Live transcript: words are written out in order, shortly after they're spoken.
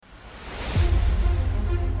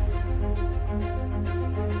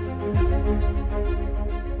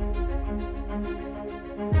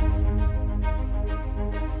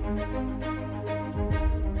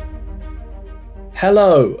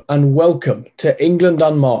Hello and welcome to England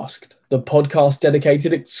Unmasked, the podcast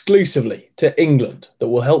dedicated exclusively to England that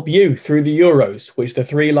will help you through the Euros, which the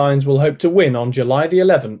Three Lions will hope to win on July the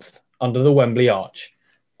 11th under the Wembley Arch.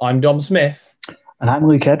 I'm Dom Smith. And I'm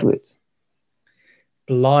Luke Edwards.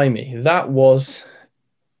 Blimey, that was...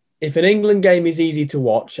 If an England game is easy to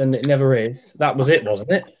watch, and it never is, that was it,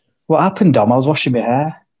 wasn't it? What happened, Dom? I was washing my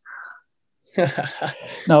hair.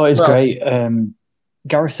 No, it was great.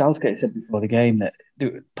 Gareth Southgate said before the game that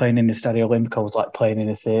playing in the Stadio Olimpico was like playing in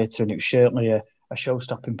a theatre, and it was certainly a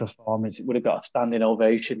show-stopping performance. It would have got a standing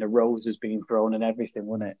ovation, the roses being thrown and everything,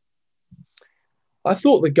 wouldn't it? I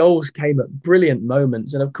thought the goals came at brilliant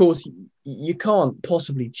moments, and of course, you can't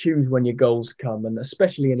possibly choose when your goals come, and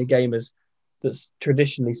especially in a game that's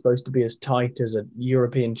traditionally supposed to be as tight as a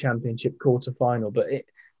European Championship quarter-final. But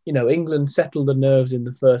England settled the nerves in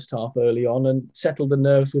the first half early on and settled the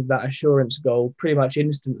nerves with that assurance goal pretty much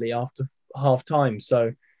instantly after half-time.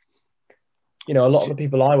 So, a lot of the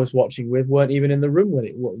people I was watching with weren't even in the room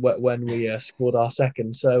when we scored our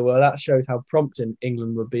second. So that shows how prompt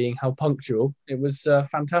England were being, how punctual. It was a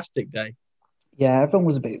fantastic day. Yeah, everyone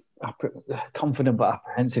was a bit confident but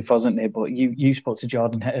apprehensive, wasn't they? But you spoke to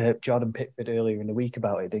Jordan Pickford earlier in the week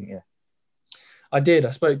about it, didn't you? I did. I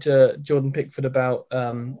spoke to Jordan Pickford about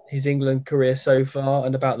his England career so far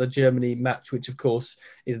and about the Germany match, which, of course,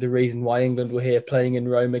 is the reason why England were here playing in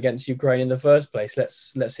Rome against Ukraine in the first place.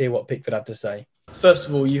 Let's hear what Pickford had to say. First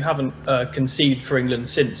of all, you haven't conceded for England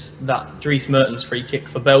since that Dries Mertens free kick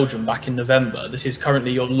for Belgium back in November. This is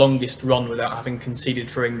currently your longest run without having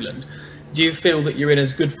conceded for England. Do you feel that you're in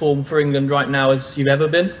as good form for England right now as you've ever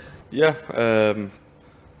been? Yeah,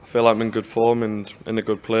 I feel like I'm in good form and in a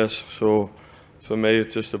good place. So for me,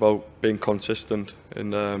 it's just about being consistent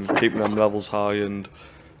and keeping them levels high and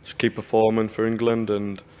just keep performing for England,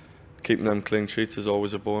 and keeping them clean sheets is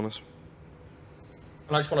always a bonus.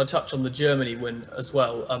 And I just want to touch on the Germany win as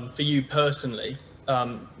well. For you personally,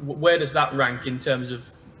 where does that rank in terms of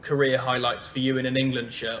career highlights for you in an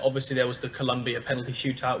England shirt? Obviously, there was the Colombia penalty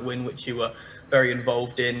shootout win, which you were very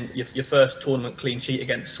involved in, your first tournament clean sheet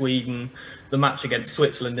against Sweden, the match against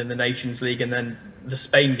Switzerland in the Nations League, and then the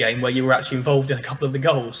Spain game where you were actually involved in a couple of the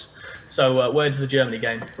goals. So where does the Germany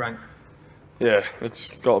game rank? Yeah,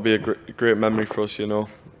 it's got to be a great memory for us,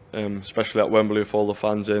 especially at Wembley with all the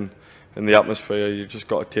fans in and the atmosphere. You just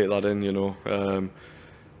got to take that in,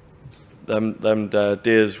 them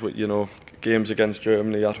days with, games against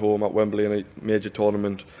Germany at home at Wembley in a major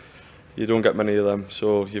tournament, you don't get many of them,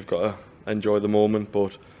 so you've got to enjoy the moment.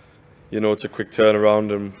 But it's a quick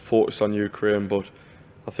turnaround and focus on Ukraine. But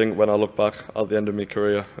I think when I look back at the end of my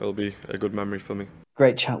career, it'll be a good memory for me.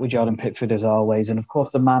 Great chat with Jordan Pickford as always, and of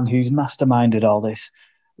course the man who's masterminded all this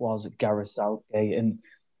was Gareth Southgate. And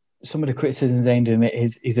some of the criticisms aimed at him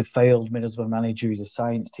is he's a failed Middlesbrough manager, he's a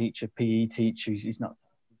science teacher, PE teacher, he's not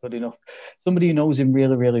good enough. Somebody who knows him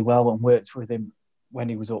really, really well and worked with him when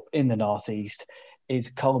he was up in the Northeast is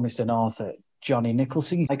columnist and author Johnny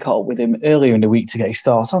Nicholson. I caught up with him earlier in the week to get his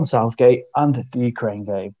thoughts on Southgate and the Ukraine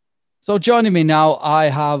game. So joining me now, I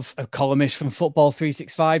have a columnist from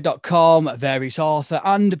Football365.com, a various author,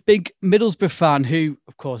 and a big Middlesbrough fan who,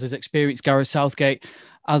 of course, has experienced Gareth Southgate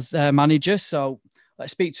as manager. So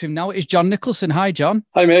let's speak to him now. It's John Nicholson. Hi, John.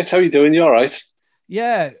 Hi, mate. How are you doing? You all right?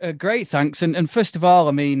 Yeah, great, thanks. And first of all,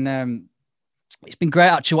 I mean, it's been great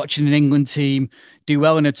actually watching an England team do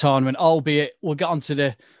well in a tournament, albeit we'll get onto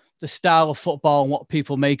the style of football and what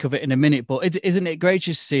people make of it in a minute. But isn't it great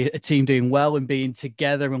to see a team doing well and being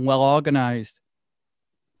together and well organised?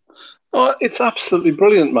 Oh, it's absolutely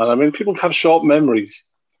brilliant, man. I mean, people have short memories.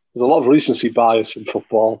 There's a lot of recency bias in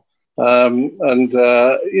football. We've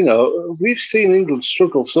seen England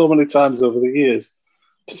struggle so many times over the years.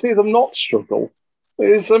 To see them not struggle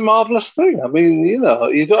is a marvellous thing. I mean, you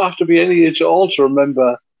don't have to be any age at all to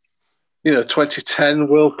remember, 2010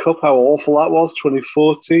 World Cup, how awful that was,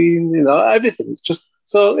 2014, everything. It's just,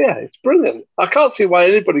 so yeah, it's brilliant. I can't see why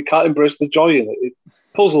anybody can't embrace the joy in it. It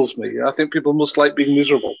puzzles me. I think people must like being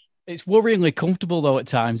miserable. It's worryingly comfortable though at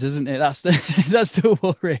times, isn't it? That's the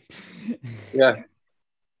worry. Yeah,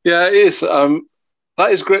 it is. That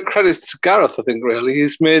is great credit to Gareth, I think, really.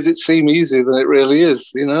 He's made it seem easier than it really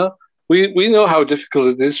is, We know how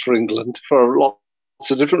difficult it is for England for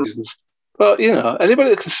lots of different reasons. But, anybody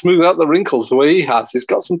that can smooth out the wrinkles the way he has, he's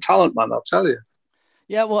got some talent, man, I'll tell you.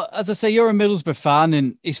 Yeah, well, as I say, you're a Middlesbrough fan,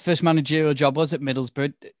 and his first managerial job was at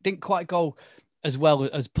Middlesbrough. It didn't quite go as well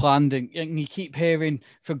as planned, and you keep hearing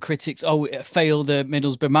from critics, it failed a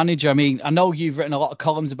Middlesbrough manager. I mean, I know you've written a lot of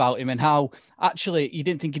columns about him and how actually you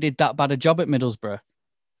didn't think he did that bad a job at Middlesbrough.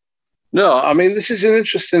 No, I mean, this is an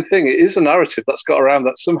interesting thing. It is a narrative that's got around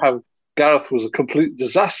that somehow Gareth was a complete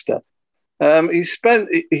disaster.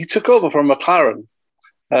 He took over from McLaren,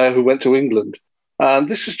 who went to England. And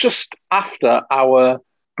this was just after our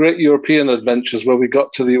great European adventures where we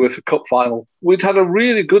got to the UEFA Cup final. We'd had a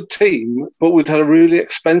really good team, but we'd had a really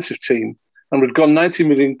expensive team. And we'd gone 90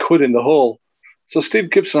 million quid in the hole. So Steve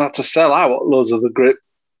Gibson had to sell out loads of the great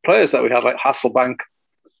players that we had, like Hasselbank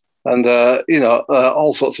and,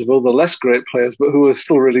 all sorts of other less great players, but who were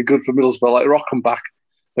still really good for Middlesbrough, like Rockenbach,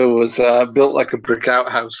 who was built like a brick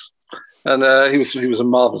outhouse. And he was a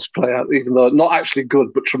marvellous player, even though not actually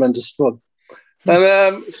good, but tremendous fun.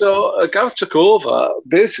 And so Gareth took over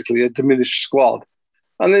basically a diminished squad.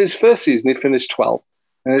 And in his first season, he finished 12th.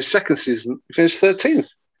 And in his second season, he finished 13th,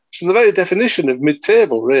 which is the very definition of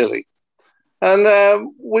mid-table, really.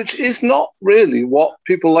 And which is not really what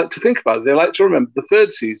people like to think about. They like to remember the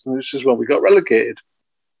third season, which is when we got relegated.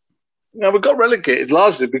 Now, we got relegated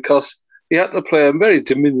largely because he had to play a very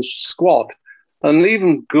diminished squad. And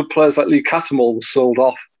even good players like Lee Cattermole were sold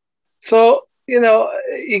off. So, we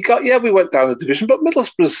went down a division, but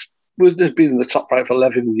Middlesbrough would have been in the top right for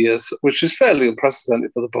 11 years, which is fairly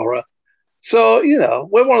unprecedented for the borough. So,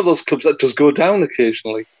 we're one of those clubs that does go down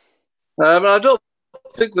occasionally. And I don't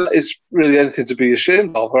think that is really anything to be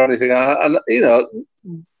ashamed of or anything. And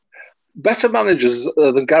better managers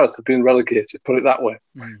than Gareth have been relegated, put it that way.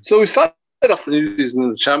 So we started off the new season in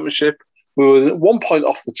the Championship. We were at 1 point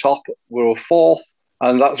off the top. We were fourth,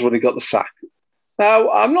 and that's when he got the sack. Now,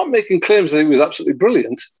 I'm not making claims that he was absolutely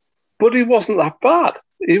brilliant, but he wasn't that bad.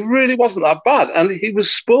 He really wasn't that bad. And he was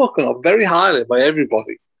spoken of very highly by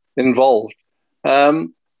everybody involved.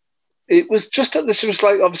 It was just at this, it was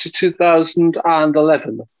like obviously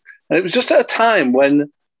 2011. And it was just at a time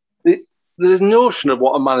when the notion of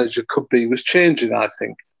what a manager could be was changing, I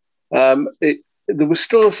think. There was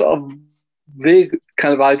still a sort of vague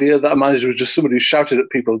kind of idea that a manager was just somebody who shouted at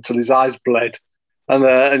people until his eyes bled,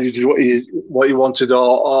 and you did what you wanted,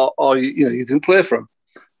 or you didn't play for him.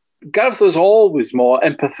 Gareth was always more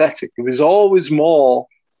empathetic. He was always more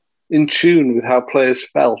in tune with how players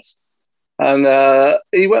felt, and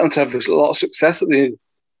he went on to have a lot of success at the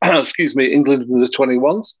England under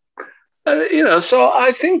 21s. So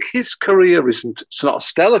I think his career it's not a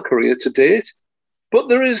stellar career to date, but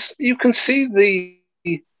you can see the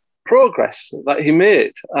progress that he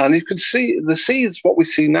made, and you can see the seeds. What we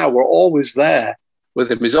see now were always there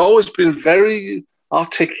with him. He's always been very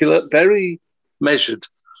articulate, very measured.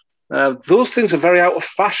 Those things are very out of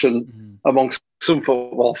fashion amongst some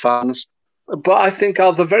football fans, but I think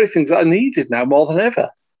are the very things that are needed now more than ever.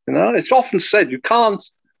 It's often said you can't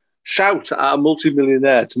shout at a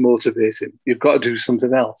multimillionaire to motivate him. You've got to do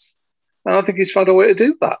something else, and I think he's found a way to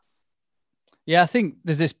do that. Yeah, I think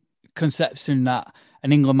there's this conception that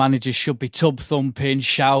an England manager should be tub thumping,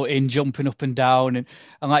 shouting, jumping up and down, and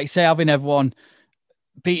like you say,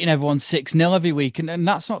 beating everyone 6-0 every week, and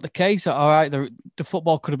that's not the case. All right, the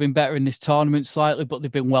football could have been better in this tournament slightly, but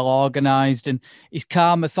they've been well organised, and he's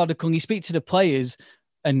calm, methodical. And you speak to the players,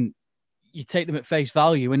 and you take them at face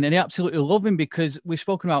value, and they absolutely love him because we've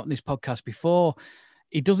spoken about in this podcast before.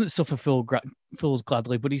 He doesn't suffer fools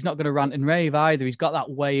gladly, but he's not going to rant and rave either. He's got that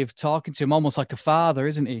way of talking to him, almost like a father,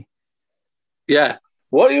 isn't he? Yeah.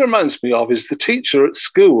 What he reminds me of is the teacher at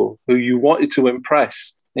school who you wanted to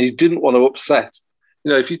impress and you didn't want to upset.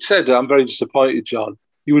 If you'd said, "I'm very disappointed, John,"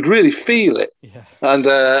 you would really feel it. Yeah.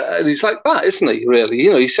 And he's like that, isn't he, really?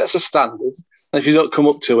 He sets a standard, and if you don't come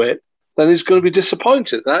up to it, then he's going to be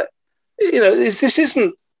disappointed. This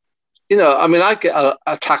isn't, I get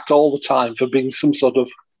attacked all the time for being some sort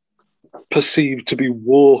of perceived to be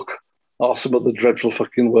woke or some other dreadful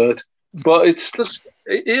fucking word. But it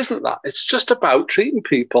isn't that. It's just about treating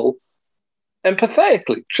people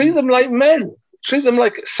empathetically. Treat them like men. Treat them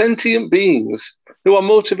like sentient beings who are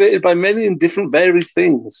motivated by many and different varied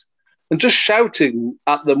things. And just shouting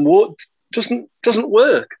at them doesn't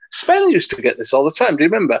work. Sven used to get this all the time. Do you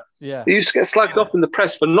remember? Yeah. He used to get slagged off in the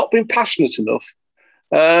press for not being passionate enough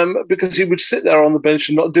because he would sit there on the bench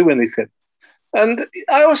and not do anything. And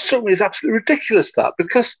I always thought it was absolutely ridiculous that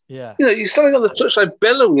because you're standing on the touchline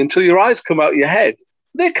bellowing until your eyes come out of your head.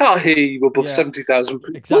 They can't hear you above 70,000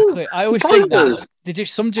 people. Exactly. I always think that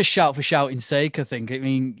some just shout for shouting's sake, I think. I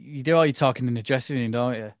mean, you do all your talking in the dressing room,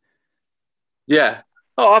 don't you? Yeah.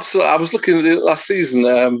 Oh, absolutely. I was looking at it last season.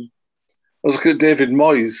 I was looking at David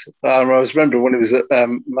Moyes. I was remembering when he was at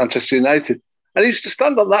Manchester United. And he used to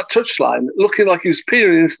stand on that touchline looking like he was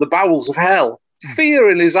peering into the bowels of hell.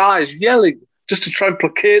 Fear in his eyes, yelling, just to try and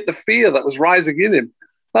placate the fear that was rising in him.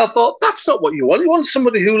 And I thought, that's not what you want. You want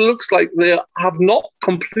somebody who looks like they have not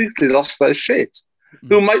completely lost their shit,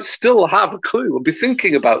 who might still have a clue and be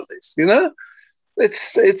thinking about this,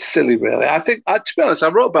 It's silly, really. I think, to be honest, I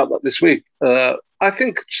wrote about that this week. I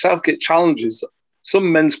think Southgate challenges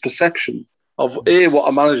some men's perception of what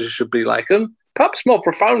a manager should be like, and perhaps more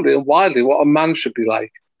profoundly and widely what a man should be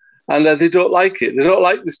like. And they don't like it. They don't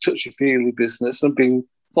like this touchy-feely business and being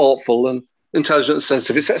thoughtful and intelligent and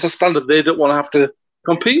sensitive. It sets a standard they don't want to have to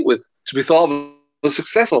compete with to be thought of as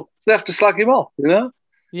successful. So they have to slag him off, you know?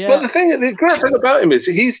 Yeah. But the great thing about him is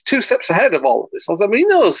he's 2 steps ahead of all of this. I mean, he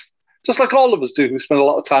knows, just like all of us do who spend a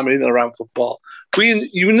lot of time in and around football.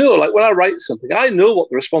 You know, like when I write something, I know what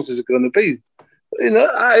the responses are going to be. You know,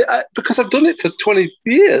 I because I've done it for 20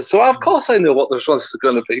 years. So of course I know what the responses are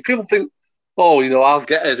going to be. People think, oh, you know, I'll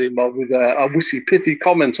get at him with a witty, pithy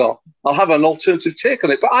comment, or I'll have an alternative take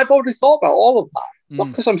on it. But I've already thought about all of that. Not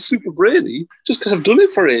because I'm super brainy, just because I've done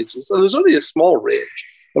it for ages. And there's only a small range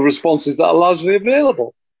of responses that are largely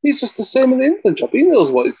available. He's just the same in the England job. He knows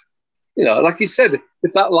what he's, you know, like he said,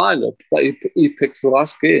 if that lineup that he picked for the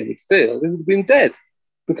last game had failed, it would have been dead.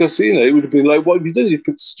 Because, you know, it would have been like, what have you done? You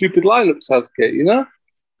picked a stupid lineup, Southgate, you know?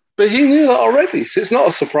 But he knew that already, so it's not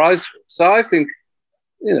a surprise for him. So I think,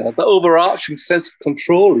 you know, the overarching sense of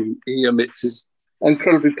control he emits is an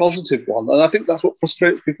incredibly positive one. And I think that's what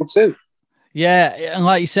frustrates people too. Yeah, and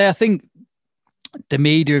like you say, I think the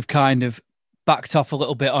media have kind of backed off a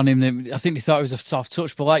little bit on him. I think they thought it was a soft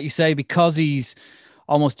touch, but like you say, because he's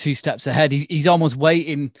almost 2 steps ahead, he's almost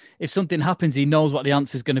waiting. If something happens, he knows what the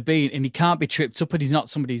answer is going to be, and he can't be tripped up, and he's not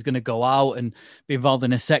somebody who's going to go out and be involved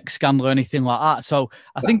in a sex scandal or anything like that. So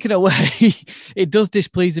I think in a way, it does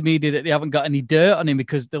displease the media that they haven't got any dirt on him,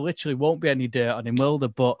 because there literally won't be any dirt on him, will there?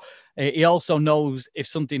 But he also knows if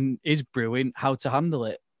something is brewing, how to handle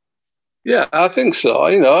it. Yeah, I think so.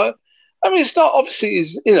 You know, I mean, it's not obviously,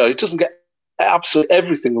 you know, he doesn't get absolutely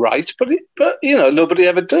everything right, but you know, nobody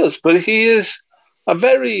ever does. But he is a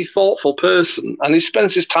very thoughtful person, and he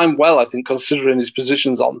spends his time well, I think, considering his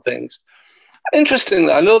positions on things.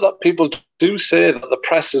 Interestingly, I know that people do say that the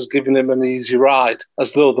press has given him an easy ride,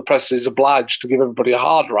 as though the press is obliged to give everybody a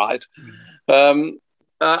hard ride.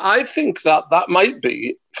 I think that might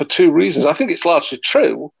be for 2 reasons. I think it's largely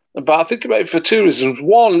true, but I think about it for 2 reasons.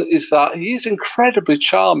 One is that he's incredibly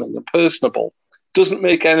charming and personable, doesn't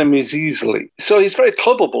make enemies easily. So he's very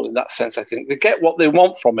clubbable in that sense, I think. They get what they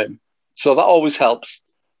want from him. So that always helps.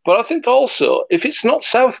 But I think also, if it's not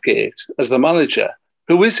Southgate as the manager,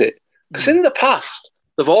 who is it? Because in the past,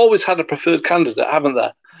 they've always had a preferred candidate, haven't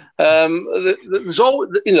they? There's always,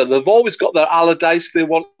 you know, they've always got their Allardyce they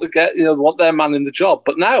want to get, you know, they want their man in the job.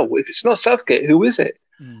 But now, if it's not Southgate, who is it?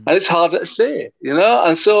 And it's harder to say, you know?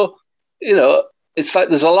 And so, you know, it's like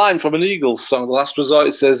there's a line from an Eagles song, The Last Resort.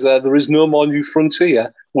 It says, there is no more new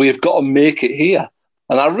frontier. We have got to make it here.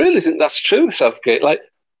 And I really think that's true with Southgate. Like,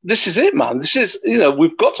 this is it, man. This is, you know,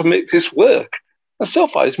 we've got to make this work. And so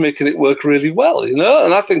far, he's making it work really well, you know?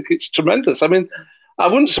 And I think it's tremendous. I mean, I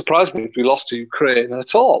wouldn't surprise me if we lost to Ukraine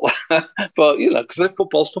at all. But, you know, because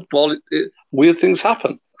football's football, weird things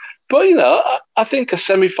happen. But, you know, I think a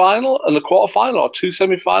semi-final and a quarter-final or 2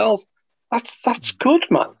 semi-finals, that's good,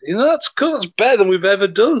 man. You know, that's good. That's better than we've ever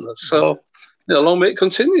done. So, you know, long may it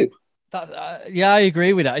continue. Yeah, I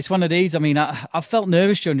agree with that. It's one of these. I mean, I felt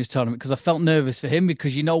nervous during this tournament because I felt nervous for him,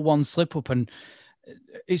 because, you know, one slip up and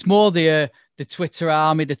it's more the Twitter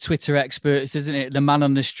army, the Twitter experts, isn't it? The man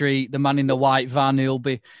on the street, the man in the white van who'll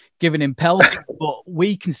be giving him pelts. But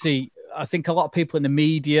we can see, I think a lot of people in the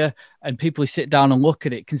media and people who sit down and look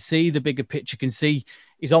at it can see the bigger picture, can see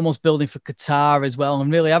he's almost building for Qatar as well,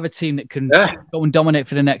 and really have a team that can go and dominate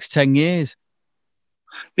for the next 10 years.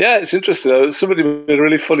 Yeah, it's interesting. Somebody made a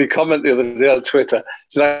really funny comment the other day on Twitter.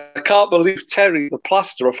 Said, I can't believe Terry, the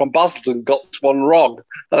plasterer from Basildon, got one wrong.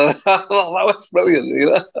 That was brilliant, you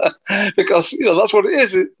know, because, you know, that's what it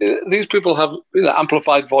is. These people have, you know,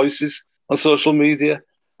 amplified voices on social media.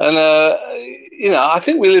 And, you know, I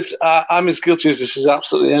think I'm as guilty as this as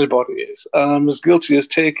absolutely anybody is. I'm as guilty as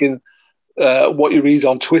taking what you read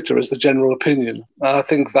on Twitter as the general opinion. And I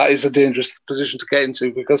think that is a dangerous position to get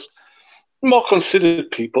into, because more considered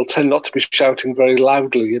people tend not to be shouting very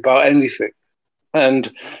loudly about anything.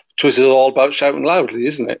 And Twitter is all about shouting loudly,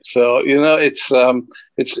 isn't it? So, you know, it's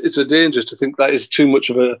a danger to think that is too much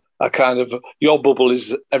of a kind of, your bubble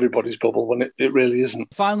is everybody's bubble, when it really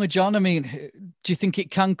isn't. Finally, John, I mean, do you think it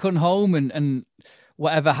can come home, and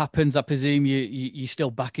whatever happens, I presume you're still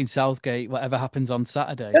back in Southgate, whatever happens on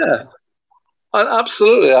Saturday? Yeah.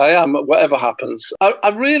 Absolutely, I am, whatever happens. I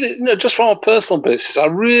really, you know, just from a personal basis, I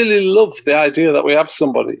really love the idea that we have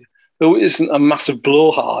somebody who isn't a massive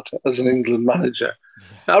blowhard as an England manager.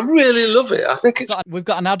 I really love it. I think we've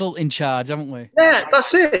got an adult in charge, haven't we? Yeah,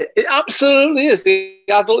 that's it. It absolutely is the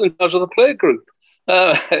adult in charge of the play group.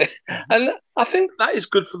 Uh, and I think that is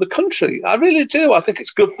good for the country. I really do. I think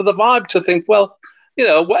it's good for the vibe to think, well,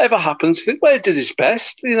 whatever happens, think, well, he did his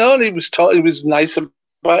best, and he was nice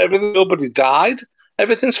about everything. Nobody died.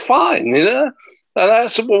 Everything's fine, And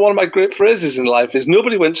that's one of my great phrases in life is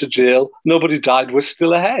nobody went to jail, nobody died, we're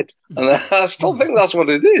still ahead. And I still think that's what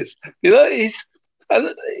it is.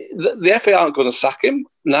 And the FA aren't going to sack him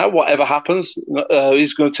now. Whatever happens,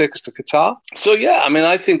 he's going to take us to Qatar. So yeah,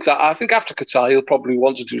 I think after Qatar he'll probably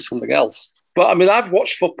want to do something else. But I've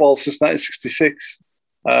watched football since 1966,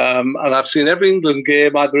 and I've seen every England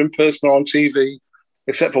game either in person or on TV,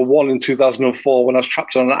 except for one in 2004 when I was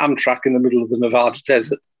trapped on an Amtrak in the middle of the Nevada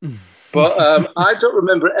desert. But I don't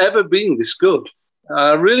remember it ever being this good.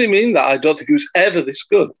 I really mean that. I don't think it was ever this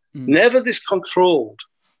good. Never this controlled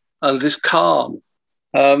and this calm.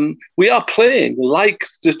 We are playing like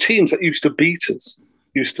the teams that used to beat us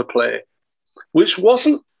used to play, which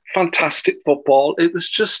wasn't fantastic football. It was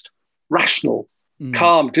just rational,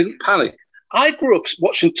 calm, didn't panic. I grew up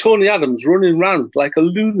watching Tony Adams running around like a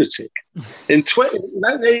lunatic. In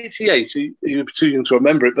 1988, you're too young to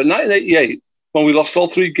remember it, but 1988, when we lost all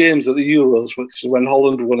 3 games at the Euros, which is when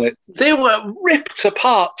Holland won it, they were ripped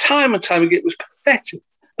apart time and time again. It was pathetic.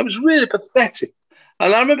 It was really pathetic.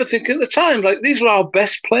 And I remember thinking at the time, like, these were our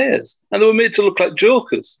best players, and they were made to look like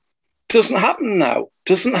jokers. Doesn't happen now.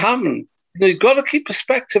 Doesn't happen. You've got to keep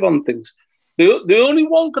perspective on things. The only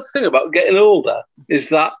one good thing about getting older is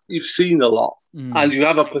that you've seen a lot and you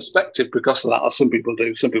have a perspective because of that, as some people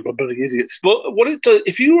do. Some people are bloody idiots. But what it does,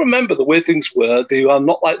 if you remember the way things were, they are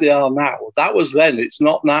not like they are now. That was then. It's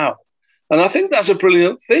not now. And I think that's a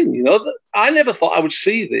brilliant thing. I never thought I would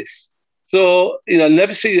see this. So,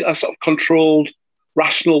 never see a sort of controlled,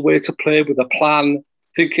 rational way to play with a plan,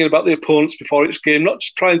 thinking about the opponents before each game, not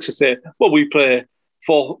just trying to say, well, we play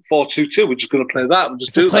 4-2-2, we're just going to play that. We'll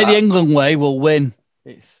just play the England way, we'll win.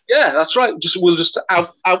 Yeah, that's right. We'll just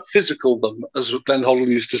out physical them, as Glenn Hoddle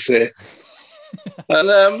used to say.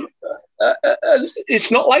 And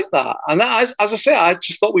it's not like that. And as I say, I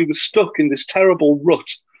just thought we were stuck in this terrible rut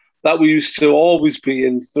that we used to always be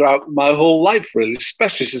in throughout my whole life, really,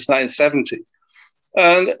 especially since 1970.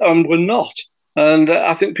 And we're not. And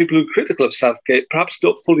I think people who are critical of Southgate perhaps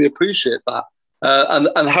don't fully appreciate that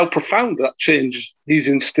and how profound that change he's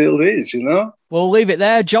instilled is, Well, we'll leave it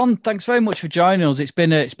there. John, thanks very much for joining us. It's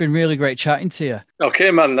been really great chatting to you. Okay,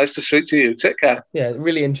 man. Nice to speak to you. Take care. Yeah,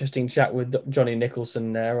 really interesting chat with Johnny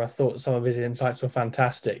Nicholson there. I thought some of his insights were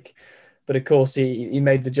fantastic. But of course, he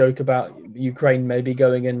made the joke about Ukraine maybe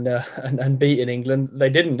going and beating England. They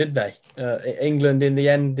didn't, did they? England, in the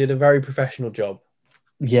end, did a very professional job.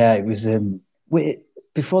 Yeah, it was...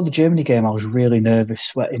 Before the Germany game, I was really nervous,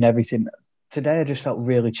 sweating, everything. Today, I just felt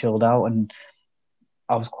really chilled out, and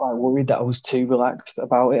I was quite worried that I was too relaxed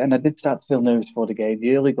about it. And I did start to feel nervous before the game.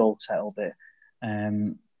 The early goal settled it.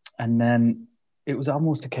 And then it was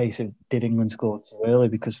almost a case of, did England score too early?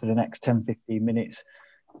 Because for the next 10, 15 minutes,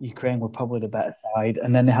 Ukraine were probably the better side.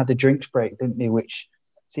 And then they had the drinks break, didn't they? Which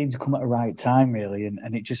seemed to come at the right time, really.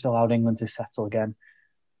 And it just allowed England to settle again.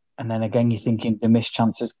 And then again, you're thinking the missed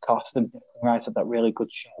chances cost them. Right at that really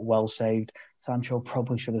good shot, well saved. Sancho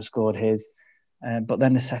probably should have scored his. But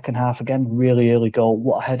then the second half, again, really early goal.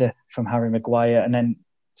 What a header from Harry Maguire. And then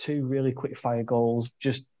 2 really quick fire goals.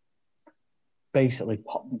 Just basically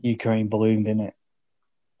popped the Ukraine balloon, didn't it?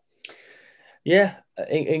 Yeah.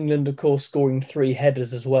 England, of course, scoring 3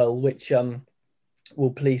 headers as well, which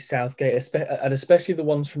will please Southgate, and especially the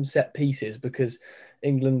ones from set pieces, because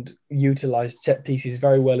England utilised set pieces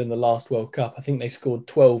very well in the last World Cup. I think they scored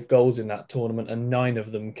 12 goals in that tournament, and 9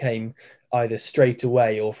 of them came either straight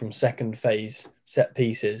away or from second phase set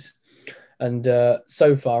pieces. And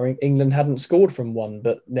so far, England hadn't scored from one,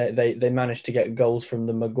 but they managed to get goals from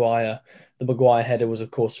the Maguire. The Maguire header was,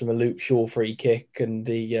 of course, from a Luke Shaw free kick, and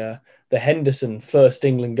the Henderson first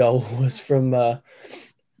England goal was from the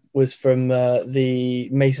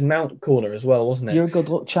Mason Mount corner as well, wasn't it? You're a good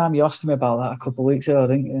luck charm. You asked me about that a couple of weeks ago,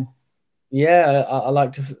 didn't you? Yeah, I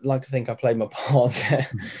like to think I played my part there.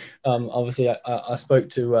 Obviously, I spoke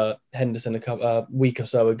to Henderson a week or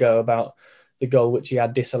so ago about the goal which he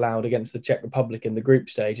had disallowed against the Czech Republic in the group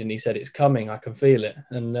stage, and he said, "It's coming, I can feel it."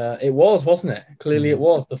 And it was, wasn't it? Clearly, it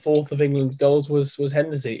was. The 4th of England's goals was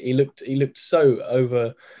Henderson. He looked so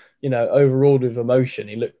overawed with emotion.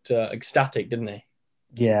 He looked ecstatic, didn't he?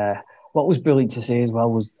 Yeah. What was brilliant to see as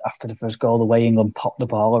well was after the first goal, the way England popped the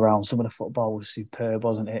ball around. Some of the football was superb,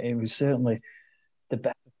 wasn't it? It was certainly the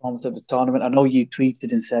best performance of the tournament. I know you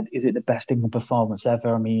tweeted and said, is it the best England performance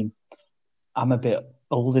ever? I mean, I'm a bit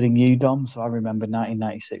older than you, Dom, so I remember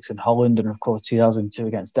 1996 and Holland, and of course 2002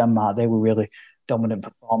 against Denmark. They were really dominant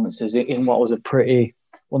performances in what was a pretty...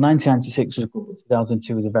 Well, 1996 was good,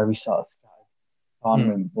 2002 was a very sort of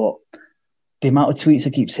tournament, but the amount of tweets I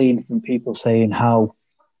keep seeing from people saying how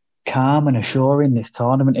calm and assuring this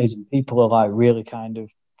tournament is, and people are like really kind of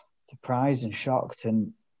surprised and shocked,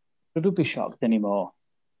 and they don't be shocked anymore.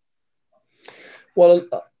 Well,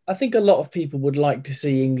 I think a lot of people would like to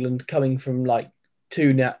see England coming from like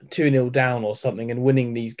 2-0 down or something and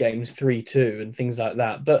winning these games 3-2 and things like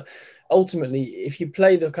that. But ultimately, if you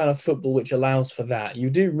play the kind of football which allows for that, you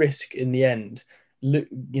do risk in the end,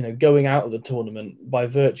 going out of the tournament by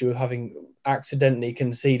virtue of having accidentally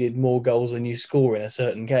conceded more goals than you score in a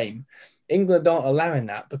certain game. England aren't allowing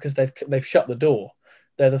that because they've shut the door.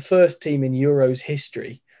 They're the first team in Euros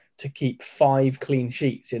history to keep 5 clean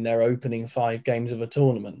sheets in their opening 5 games of a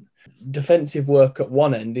tournament. Defensive work at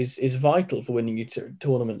one end is vital for winning your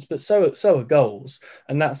tournaments, but so are goals.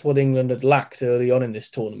 And that's what England had lacked early on in this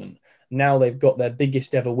tournament. Now they've got their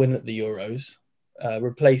biggest ever win at the Euros,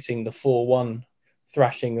 replacing the 4-1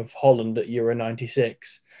 thrashing of Holland at Euro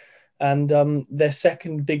 96. And their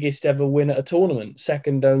second biggest ever win at a tournament,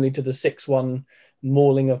 second only to the 6-1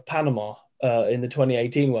 mauling of Panama in the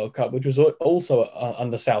 2018 World Cup, which was also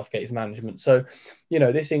under Southgate's management. So,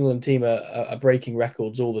 this England team are breaking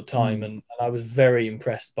records all the time. And I was very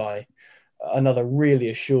impressed by another really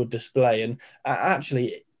assured display. And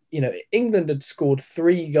actually, England had scored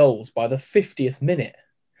 3 goals by the 50th minute.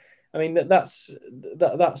 I mean, that's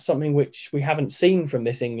something which we haven't seen from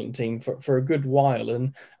this England team for a good while,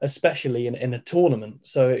 and especially in a tournament.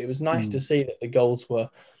 So it was nice to see that the goals were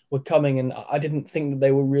coming, and I didn't think that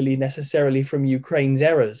they were really necessarily from Ukraine's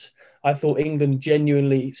errors. I thought England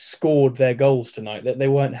genuinely scored their goals tonight, that they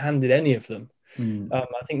weren't handed any of them. I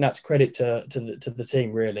think that's credit to the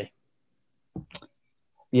team, really.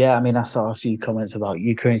 Yeah, I mean, I saw a few comments about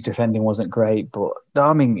Ukraine's defending wasn't great, but no,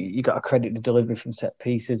 I mean, you got to credit the delivery from set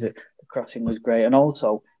pieces. The crossing was great, and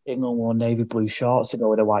also England wore navy blue shorts to go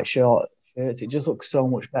with the white shirts. It just looks so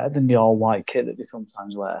much better than the all white kit that they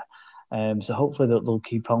sometimes wear. So hopefully they'll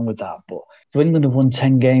keep on with that. But England have won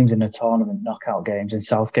 10 games in a tournament, knockout games, and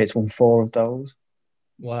Southgate's won 4 of those.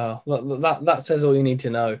 Wow, that says all you need to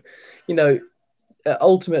know.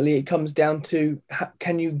 Ultimately, it comes down to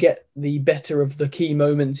can you get the better of the key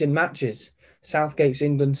moments in matches? Southgate's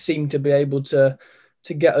England seem to be able to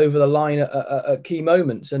get over the line at key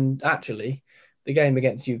moments, and actually, the game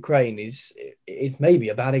against Ukraine is maybe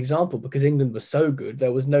a bad example because England was so good.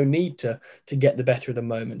 There was no need to get the better of the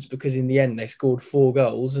moments because in the end they scored 4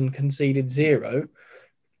 goals and conceded 0,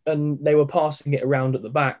 and they were passing it around at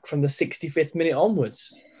the back from the 65th minute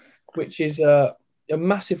onwards, which is a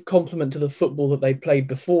massive compliment to the football that they played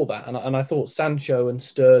before that. And I thought Sancho and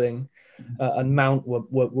Sterling and Mount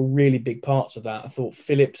were really big parts of that. I thought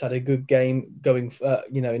Phillips had a good game going,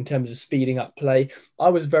 in terms of speeding up play. I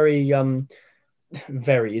was very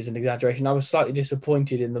is an exaggeration. I was slightly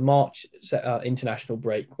disappointed in the March international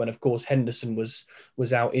break when, of course, Henderson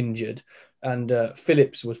was out injured, and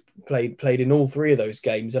Phillips was played in all 3 of those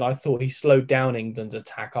games, and I thought he slowed down England's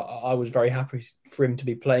attack. I was very happy for him to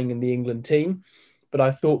be playing in the England team, but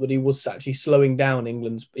I thought that he was actually slowing down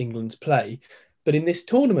England's play. But in this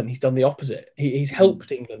tournament, he's done the opposite. He's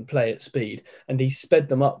helped England play at speed, and he sped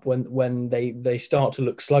them up when they start to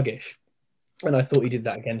look sluggish. And I thought he did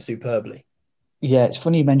that again superbly. Yeah, it's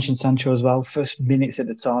funny you mentioned Sancho as well. First minutes at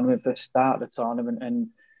the tournament, first start of the tournament, and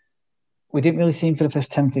we didn't really see him for the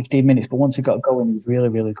first 10, 15 minutes, but once he got going, he was really,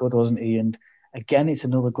 really good, wasn't he? And again, it's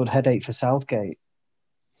another good headache for Southgate.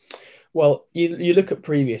 Well, you look at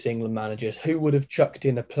previous England managers, who would have chucked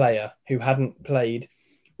in a player who hadn't played,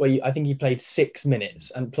 I think he played 6 minutes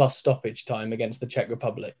and plus stoppage time against the Czech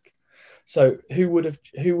Republic. So who would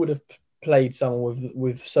have played someone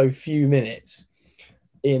with so few minutes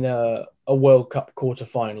in a World Cup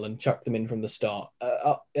quarter-final and chucked them in from the start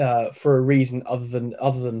for a reason other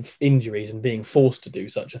than injuries and being forced to do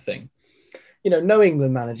such a thing? No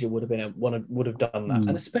England manager would have done that,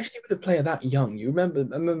 and especially with a player that young. I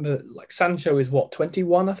remember like Sancho is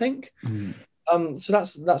 21, I think. So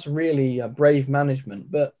that's really brave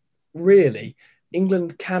management, but really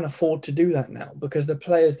England can afford to do that now because the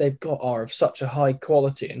players they've got are of such a high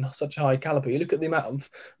quality and such a high caliber. You look at the amount of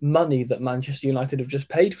money that Manchester United have just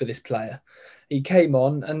paid for this player. He came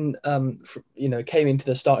on and came into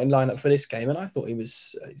the starting lineup for this game, and I thought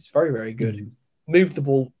he's very, very good. Moved the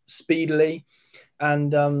ball speedily,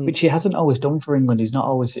 and which he hasn't always done for England. He's not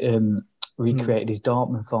always recreated his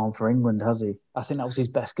Dortmund form for England, has he? I think that was his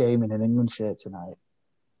best game in an England shirt tonight.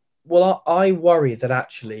 Well, I worry that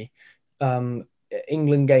actually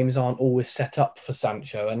England games aren't always set up for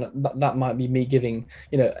Sancho, and that might be me giving,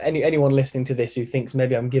 anyone listening to this who thinks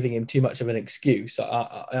maybe I'm giving him too much of an excuse.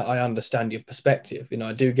 I understand your perspective,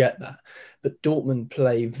 I do get that, but Dortmund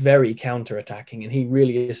play very counter-attacking, and he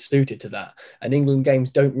really is suited to that. And England games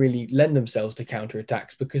don't really lend themselves to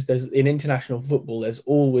counter-attacks because in international football there's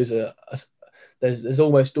always there's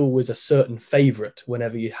almost always a certain favourite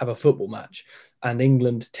whenever you have a football match. And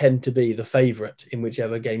England tend to be the favourite in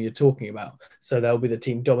whichever game you're talking about. So they'll be the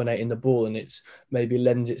team dominating the ball, and it's maybe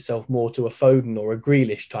lends itself more to a Foden or a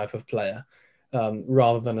Grealish type of player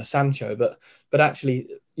rather than a Sancho. But actually,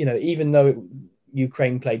 even though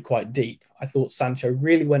Ukraine played quite deep, I thought Sancho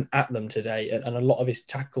really went at them today, and a lot of his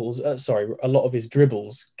a lot of his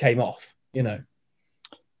dribbles came off,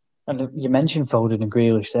 And you mentioned Foden and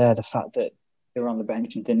Grealish there. The fact that they were on the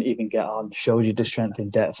bench and didn't even get on shows you the strength in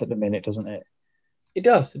depth at the minute, doesn't it? It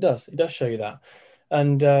does show you that.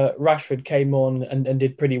 And Rashford came on and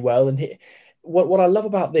did pretty well. And what I love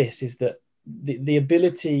about this is that the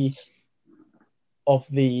ability of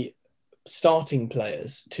the starting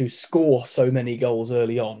players to score so many goals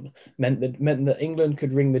early on meant that England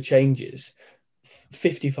could ring the changes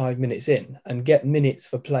 55 minutes in and get minutes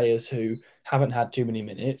for players who haven't had too many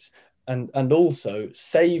minutes, and also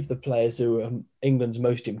save the players who are England's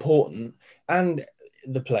most important and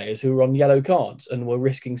the players who were on yellow cards and were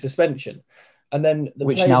risking suspension. And then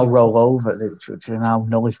which now roll over, which are now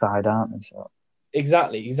nullified, aren't they? So.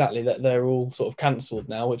 Exactly. That they're all sort of cancelled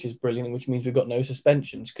now, which is brilliant, which means we've got no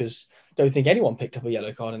suspensions, because I don't think anyone picked up a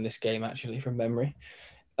yellow card in this game, actually, from memory.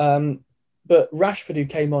 But Rashford, who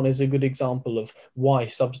came on, is a good example of why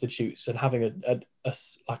substitutes and having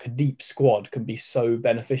a deep squad can be so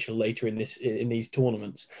beneficial later in these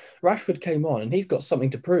tournaments. Rashford came on and he's got something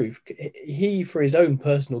to prove. He, for his own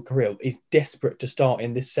personal career, is desperate to start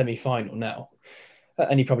in this semi-final now,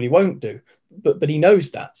 and he probably won't do. But he knows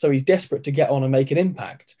that, so he's desperate to get on and make an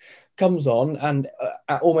impact. Comes on, and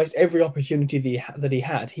at almost every opportunity that he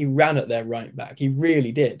had, he ran at their right back. He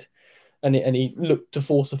really did. And he looked to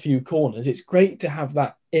force a few corners. It's great to have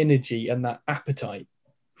that energy and that appetite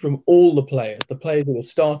from all the players who are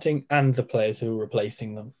starting and the players who are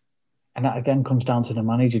replacing them. And that again comes down to the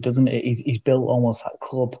manager, doesn't it? He's built almost that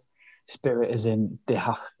club spirit, as in they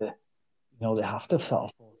have to sort of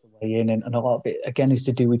force the way in. And a lot of it, again, is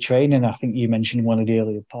to do with training. I think you mentioned in one of the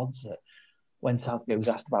earlier pods that when Southgate was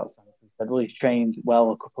asked about Sancho, he said, well, he's trained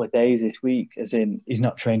well a couple of days this week, as in he's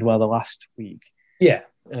not trained well the last week. Yeah.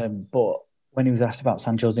 But when he was asked about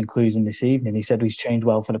Sancho's inclusion this evening, he said he's trained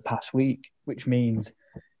well for the past week, which means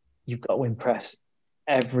you've got to impress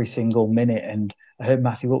every single minute. And I heard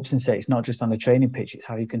Matthew Upson say it's not just on the training pitch, it's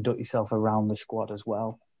how you conduct yourself around the squad as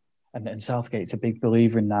well. And Southgate's a big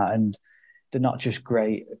believer in that. And they're not just a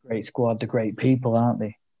great squad, they're great people, aren't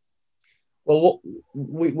they? Well,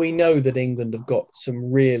 we know that England have got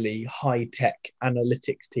some really high-tech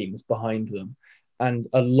analytics teams behind them, and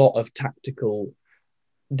a lot of tactical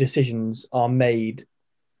decisions are made,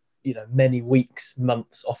 many weeks,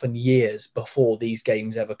 months, often years before these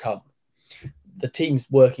games ever come. The teams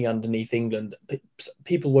working underneath England,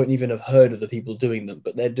 people won't even have heard of the people doing them,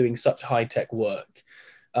 but they're doing such high-tech work.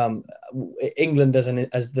 England,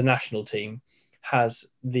 as the national team, has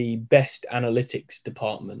the best analytics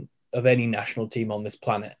department of any national team on this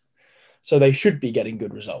planet, so they should be getting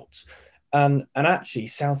good results. And actually,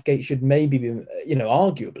 Southgate should maybe be,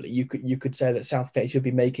 arguably, you could say that Southgate should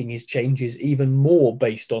be making his changes even more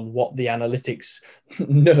based on what the analytics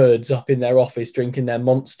nerds up in their office drinking their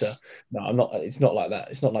Monster. No, I'm not. It's not like that.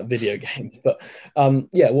 It's not like video games. But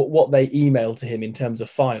what they email to him in terms of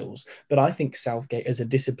files. But I think Southgate, as a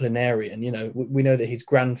disciplinarian, we know that his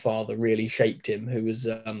grandfather really shaped him. Who was,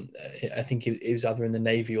 I think he was either in the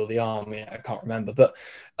Navy or the Army. I can't remember, but.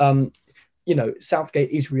 Southgate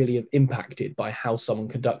is really impacted by how someone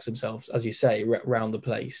conducts themselves, as you say, around the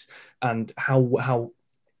place, and how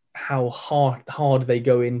hard they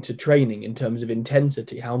go into training in terms of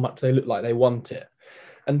intensity, how much they look like they want it.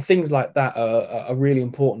 And things like that are really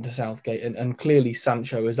important to Southgate. And clearly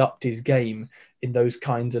Sancho has upped his game in those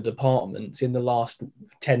kinds of departments in the last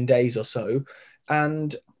 10 days or so.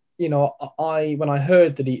 And when I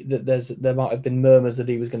heard that there might have been murmurs that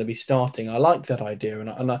he was going to be starting, I liked that idea,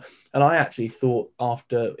 and I actually thought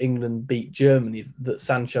after England beat Germany that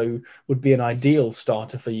Sancho would be an ideal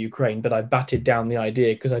starter for Ukraine, but I batted down the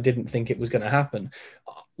idea because I didn't think it was going to happen.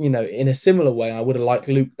 In a similar way, I would have liked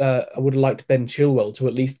Ben Chilwell to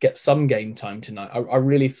at least get some game time tonight. I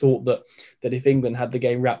really thought that if England had the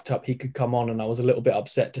game wrapped up, he could come on, and I was a little bit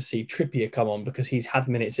upset to see Trippier come on because he's had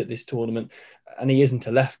minutes at this tournament, and he isn't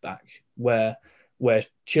a left back where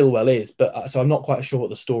Chilwell is. But so I'm not quite sure what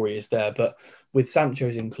the story is there. But with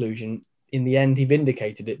Sancho's inclusion, in the end, he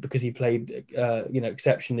vindicated it because he played,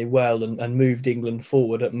 exceptionally well and moved England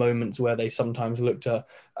forward at moments where they sometimes looked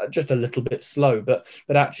just a little bit slow. But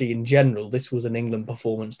actually, in general, this was an England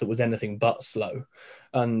performance that was anything but slow.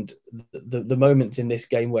 And the moments in this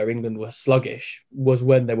game where England were sluggish was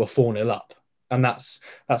when they were 4-0 up. And that's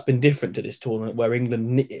been different to this tournament, where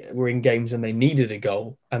England were in games and they needed a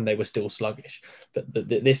goal and they were still sluggish. But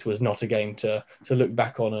this was not a game to look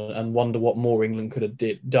back on and wonder what more England could have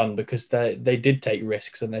done, because they did take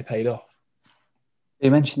risks and they paid off.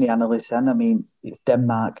 You mentioned the analysts, then. I mean, it's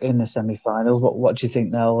Denmark in the semi-finals. What do you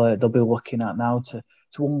think they'll be looking at now to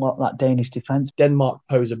unlock that Danish defence? Denmark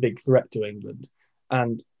pose a big threat to England,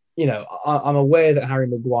 and I'm aware that Harry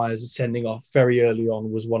Maguire's sending off very early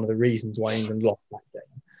on was one of the reasons why England lost that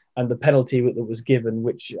game. And the penalty that was given,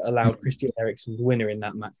 which allowed Christian Eriksen's winner in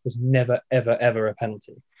that match, was never, ever, ever a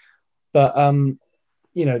penalty. But,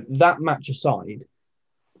 that match aside,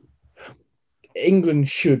 England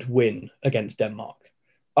should win against Denmark.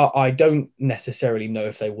 I don't necessarily know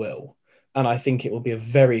if they will. And I think it will be a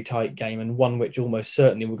very tight game, and one which almost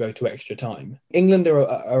certainly will go to extra time. England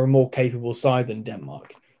are a more capable side than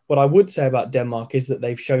Denmark. What I would say about Denmark is that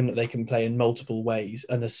they've shown that they can play in multiple ways.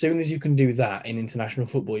 And as soon as you can do that in international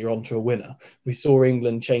football, you're on to a winner. We saw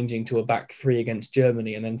England changing to a back three against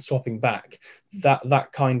Germany and then swapping back.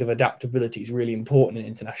 That kind of adaptability is really important in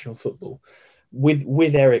international football.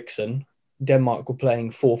 With Eriksen, Denmark were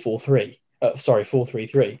playing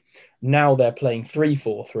 4-3-3. Now they're playing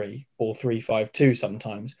 3-4-3 or 3-5-2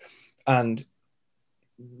 sometimes. And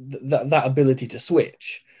that ability to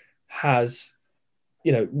switch has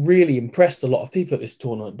really impressed a lot of people at this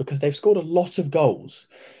tournament, because they've scored a lot of goals,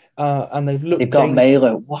 and they've got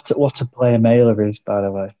Mailer. What a player Mailer is, by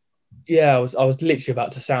the way. Yeah, I was literally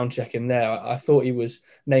about to sound check him there. I thought he was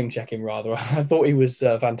name checking rather. I thought he was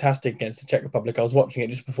fantastic against the Czech Republic. I was watching it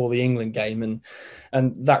just before the England game,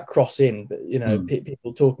 and that cross in.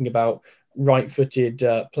 People talking about right-footed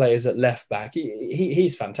players at left back.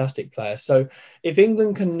 He's a fantastic player. So if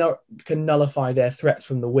England can nullify their threats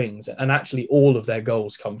from the wings, and actually all of their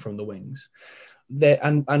goals come from the wings,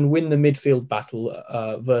 and win the midfield battle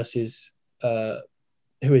versus who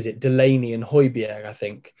is it? Delaney and Højbjerg, I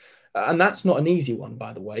think. And that's not an easy one,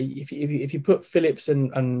 by the way. If you put Phillips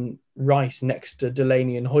and Rice next to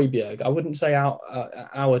Delaney and Højbjerg, I wouldn't say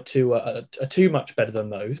our two are too much better than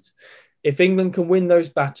those. If England can win those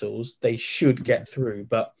battles, they should get through.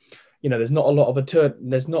 But there's not a lot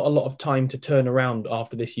of time to turn around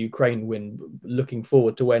after this Ukraine win. Looking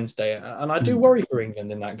forward to Wednesday, and I do worry for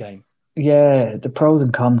England in that game. Yeah, the pros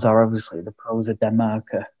and cons are obviously the pros of Denmark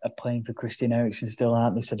are playing for Christian Eriksen still,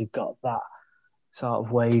 aren't they? So they've got that sort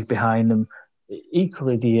of wave behind them.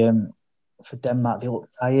 Equally, for Denmark, they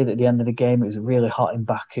looked tired at the end of the game. It was really hot in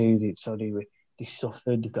Baku, they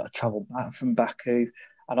suffered. They've got to travel back from Baku.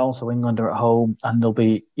 And also England are at home, and there'll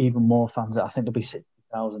be even more fans. I think there'll be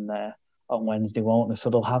 60,000 there on Wednesday, won't there? So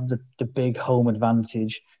they'll have the big home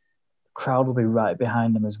advantage. The crowd will be right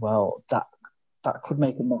behind them as well. That could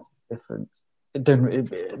make a massive difference.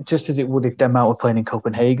 Just as it would if Denmark were playing in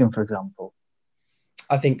Copenhagen, for example.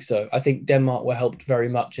 I think so. I think Denmark were helped very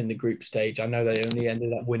much in the group stage. I know they only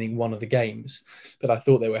ended up winning one of the games, but I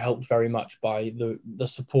thought they were helped very much by the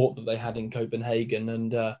support that they had in Copenhagen,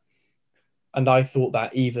 and I thought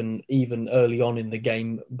that even early on in the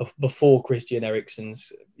game, before Christian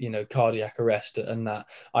Eriksen's cardiac arrest and that,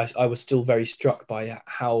 I was still very struck by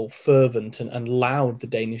how fervent and loud the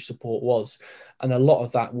Danish support was, and a lot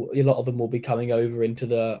of them will be coming over into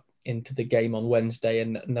the game on Wednesday,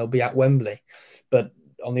 and they'll be at Wembley. But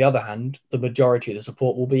on the other hand, the majority of the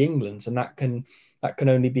support will be England's, and that can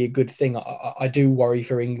only be a good thing. I do worry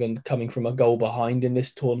for England coming from a goal behind in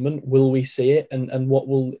this tournament. Will we see it, and what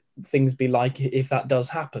will things be like if that does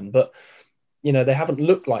happen? But they haven't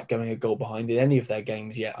looked like going a goal behind in any of their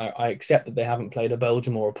games yet. I accept that they haven't played a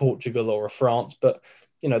Belgium or a Portugal or a France, but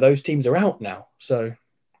those teams are out now. So,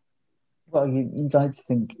 well, you'd like to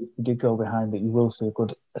think if you do go behind, that you will see a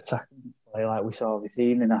good attacking play like we saw this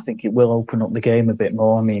evening. I think it will open up the game a bit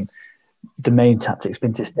more. I mean, the main tactic's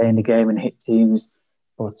been to stay in the game and hit teams,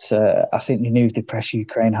 but I think they knew if they pressed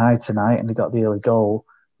Ukraine high tonight and they got the early goal,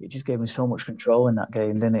 it just gave them so much control in that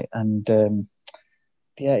game, didn't it? And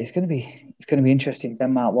it's going to be interesting.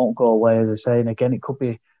 Denmark won't go away, as I say, and again, it could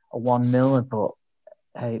be a 1-0, but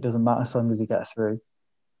hey, it doesn't matter as long as he gets through.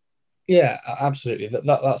 Yeah, absolutely.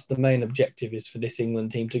 That's the main objective, is for this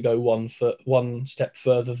England team to go one step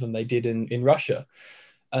further than they did in Russia.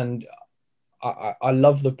 And I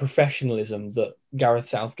love the professionalism that Gareth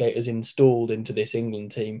Southgate has installed into this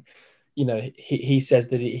England team. he says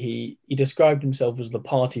that he described himself as the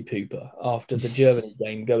party pooper after the Germany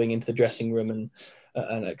game, going into the dressing room and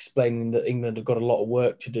explaining that England have got a lot of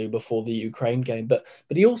work to do before the Ukraine game. But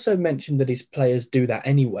he also mentioned that his players do that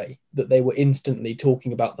anyway, that they were instantly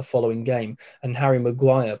talking about the following game. And Harry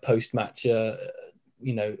Maguire post-match,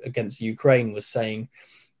 against Ukraine was saying,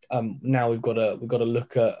 now we've got to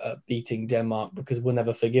look at beating Denmark, because we'll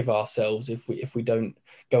never forgive ourselves if we don't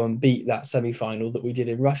go and beat that semi-final that we did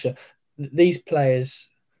in Russia. These players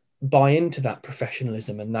buy into that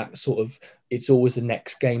professionalism and that sort of, it's always the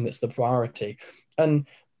next game that's the priority. And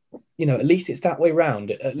at least it's that way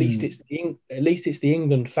round. At least it's the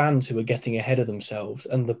England fans who are getting ahead of themselves,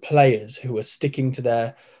 and the players who are sticking to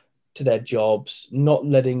their jobs, not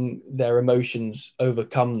letting their emotions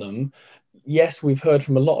overcome them. Yes, we've heard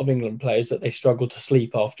from a lot of England players that they struggle to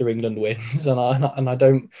sleep after England wins, and I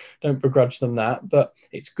don't begrudge them that. But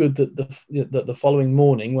it's good that the following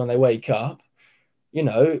morning when they wake up,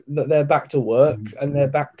 that they're back to work and they're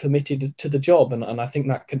back committed to the job. And I think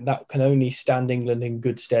that can only stand England in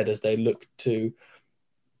good stead as they look to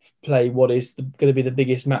play what is going to be the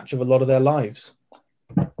biggest match of a lot of their lives.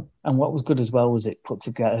 And what was good as well was it put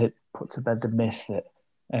to bed the myth that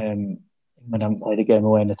England haven't played a game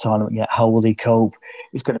away in the tournament yet. How will they cope?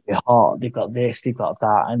 It's going to be hard. They've got this, they've got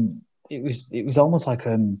that, and it was almost like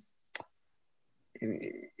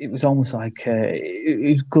it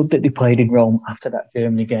was good that they played in Rome after that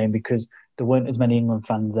Germany game, because there weren't as many England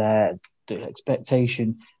fans there. The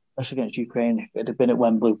expectation, especially against Ukraine, if it had been at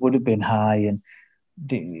Wembley, would have been high, and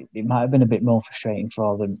it might have been a bit more frustrating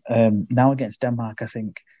for them. Now against Denmark, I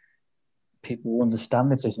think people will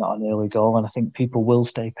understand if there's not an early goal, and I think people will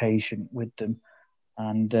stay patient with them.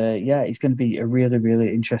 And it's going to be a really,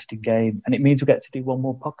 really interesting game, and it means we'll get to do one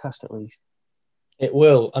more podcast at least. It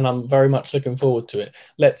will, and I'm very much looking forward to it.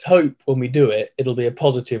 Let's hope when we do it, it'll be a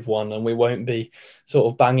positive one and we won't be sort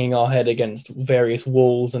of banging our head against various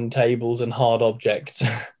walls and tables and hard objects.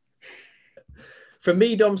 From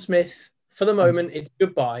me, Dom Smith, for the moment, it's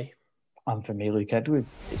goodbye. And from me, Luke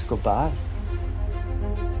Edwards, it's goodbye.